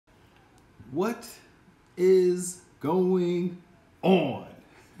What is going on?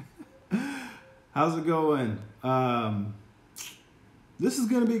 How's it going? This is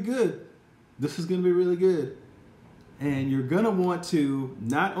going to be good. This is going to be really good. And you're going to want to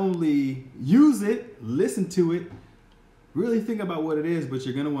not only use it, listen to it, really think about what it is, but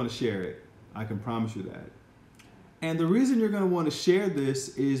you're going to want to share it. I can promise you that. And the reason you're going to want to share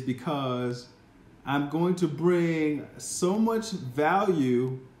this is because I'm going to bring so much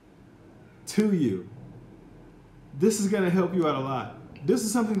value to you. This is going to help you out a lot. This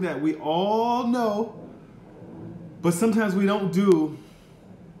is something that we all know, but sometimes we don't do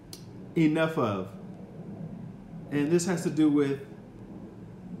enough of. And this has to do with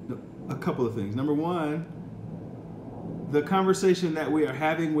a couple of things. Number one, the conversation that we are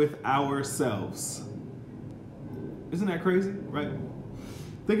having with ourselves. Isn't that crazy, right?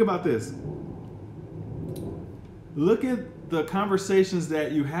 Think about this. Look at the conversations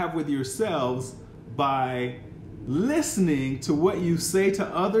that you have with yourselves by listening to what you say to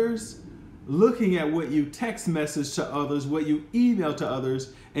others, looking at what you text message to others, what you email to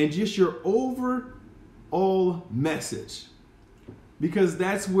others, and just your overall message. Because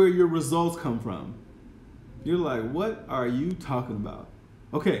that's where your results come from. You're like, what are you talking about?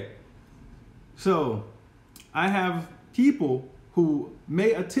 Okay, so I have people who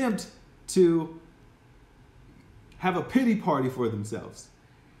may attempt to have a pity party for themselves.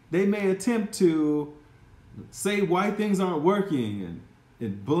 They may attempt to say why things aren't working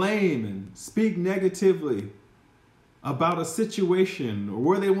and blame and speak negatively about a situation or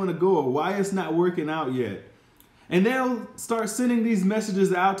where they want to go or why it's not working out yet. And they'll start sending these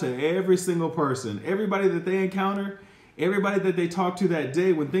messages out to every single person, everybody that they encounter, everybody that they talk to that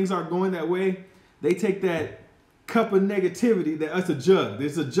day. When things aren't going that way, they take that cup of negativity, that's a jug.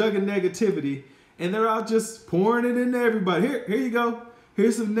 There's a jug of negativity, and they're out just pouring it into everybody. Here you go.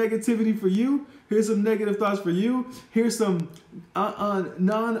 Here's some negativity for you. Here's some negative thoughts for you. Here's some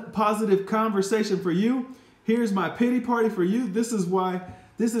non-positive conversation for you. Here's my pity party for you. This is why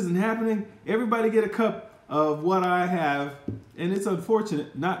this isn't happening. Everybody get a cup of what I have, and it's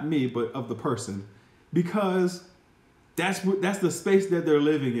unfortunate, not me, but of the person, because that's the space that they're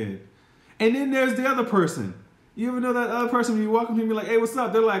living in. And then there's the other person. You ever know that other person when you walk up to them and be like, hey, what's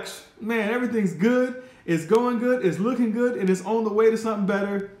up? They're like, man, everything's good. It's going good. It's looking good. And it's on the way to something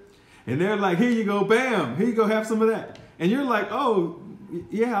better. And they're like, here you go. Bam. Here you go. Have some of that. And you're like, oh,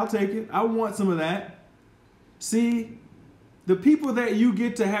 yeah, I'll take it. I want some of that. See, the people that you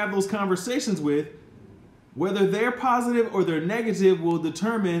get to have those conversations with, whether they're positive or they're negative, will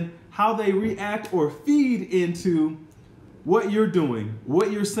determine how they react or feed into what you're doing,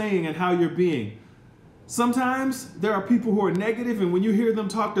 what you're saying, and how you're being. Sometimes there are people who are negative, and when you hear them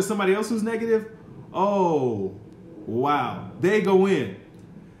talk to somebody else who's negative, oh, wow, they go in.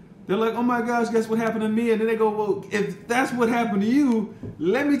 They're like, oh my gosh, guess what happened to me? And then they go, well, if that's what happened to you,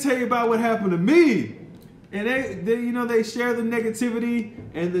 let me tell you about what happened to me. And they share the negativity,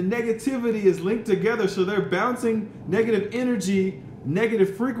 and the negativity is linked together, so they're bouncing negative energy,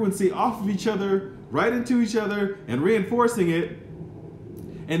 negative frequency off of each other, right into each other, and reinforcing it.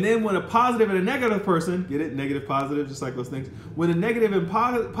 And then when a positive and a negative person, get it? Negative, positive, just like those things. When a negative and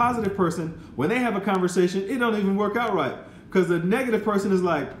positive person, when they have a conversation, it don't even work out right. Because the negative person is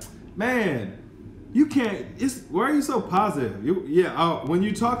like, man, you can't, why are you so positive? When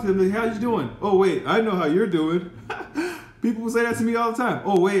you talk to them, how you doing? Oh, wait, I know how you're doing. People say that to me all the time.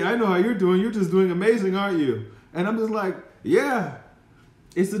 Oh, wait, I know how you're doing. You're just doing amazing, aren't you? And I'm just like, yeah,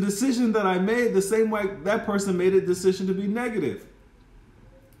 it's a decision that I made the same way that person made a decision to be negative.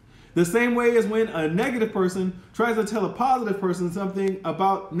 The same way as when a negative person tries to tell a positive person something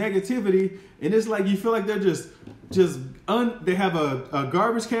about negativity, and it's like you feel like they're they have a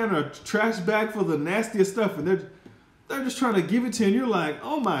garbage can or a trash bag full of the nastiest stuff, and they're just trying to give it to you, and you're like,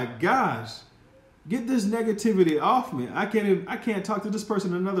 oh my gosh, get this negativity off me. I can't talk to this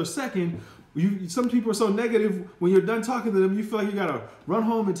person another second. Some people are so negative, when you're done talking to them, you feel like you gotta run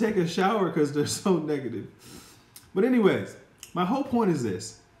home and take a shower because they're so negative. But anyways, my whole point is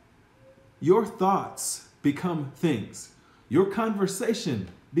this. Your thoughts become things. Your conversation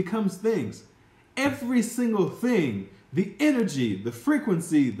becomes things. Every single thing, the energy, the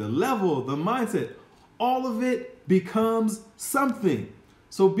frequency, the level, the mindset, all of it becomes something.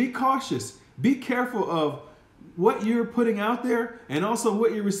 So be cautious. Be careful of what you're putting out there and also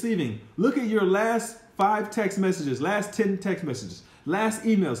what you're receiving. Look at your last 5 text messages, last 10 text messages, last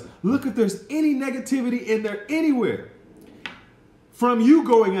emails. Look if there's any negativity in there anywhere from you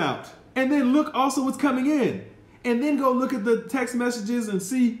going out. And then look also what's coming in. And then go look at the text messages and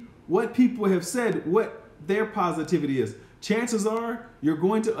see what people have said, what their positivity is. chances are you're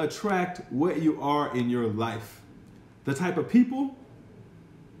going to attract what you are in your life. The type of people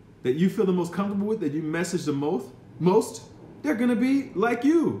that you feel the most comfortable with, that you message the most, they're going to be like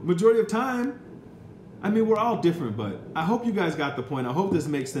you majority of time. I mean, we're all different, but I hope you guys got the point. I hope this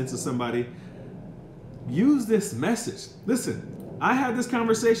makes sense to somebody. Use this message. Listen, I had this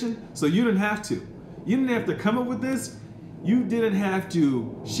conversation, so you didn't have to. You didn't have to come up with this. You didn't have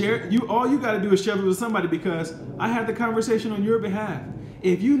to share. All you got to do is share it with somebody, because I had the conversation on your behalf.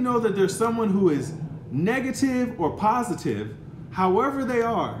 If you know that there's someone who is negative or positive, however they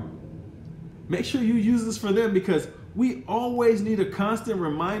are, make sure you use this for them, because we always need a constant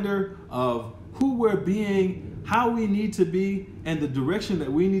reminder of who we're being, how we need to be, and the direction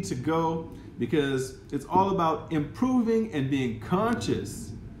that we need to go, because it's all about improving and being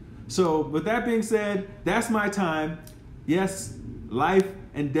conscious. So with that being said, that's my time. Yes, life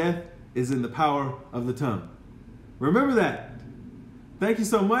and death is in the power of the tongue. Remember that. Thank you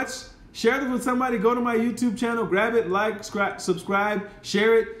so much. Share this with somebody. Go to my YouTube channel, grab it, like, subscribe,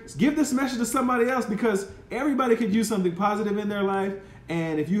 share it. Give this message to somebody else, because everybody could use something positive in their life.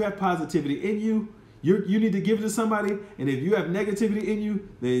 And if you have positivity in you, you need to give it to somebody. And if you have negativity in you,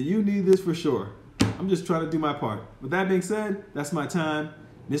 then you need this for sure. I'm just trying to do my part. With that being said, that's my time.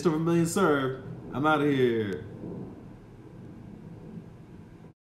 Mr. Vermillion served. I'm out of here.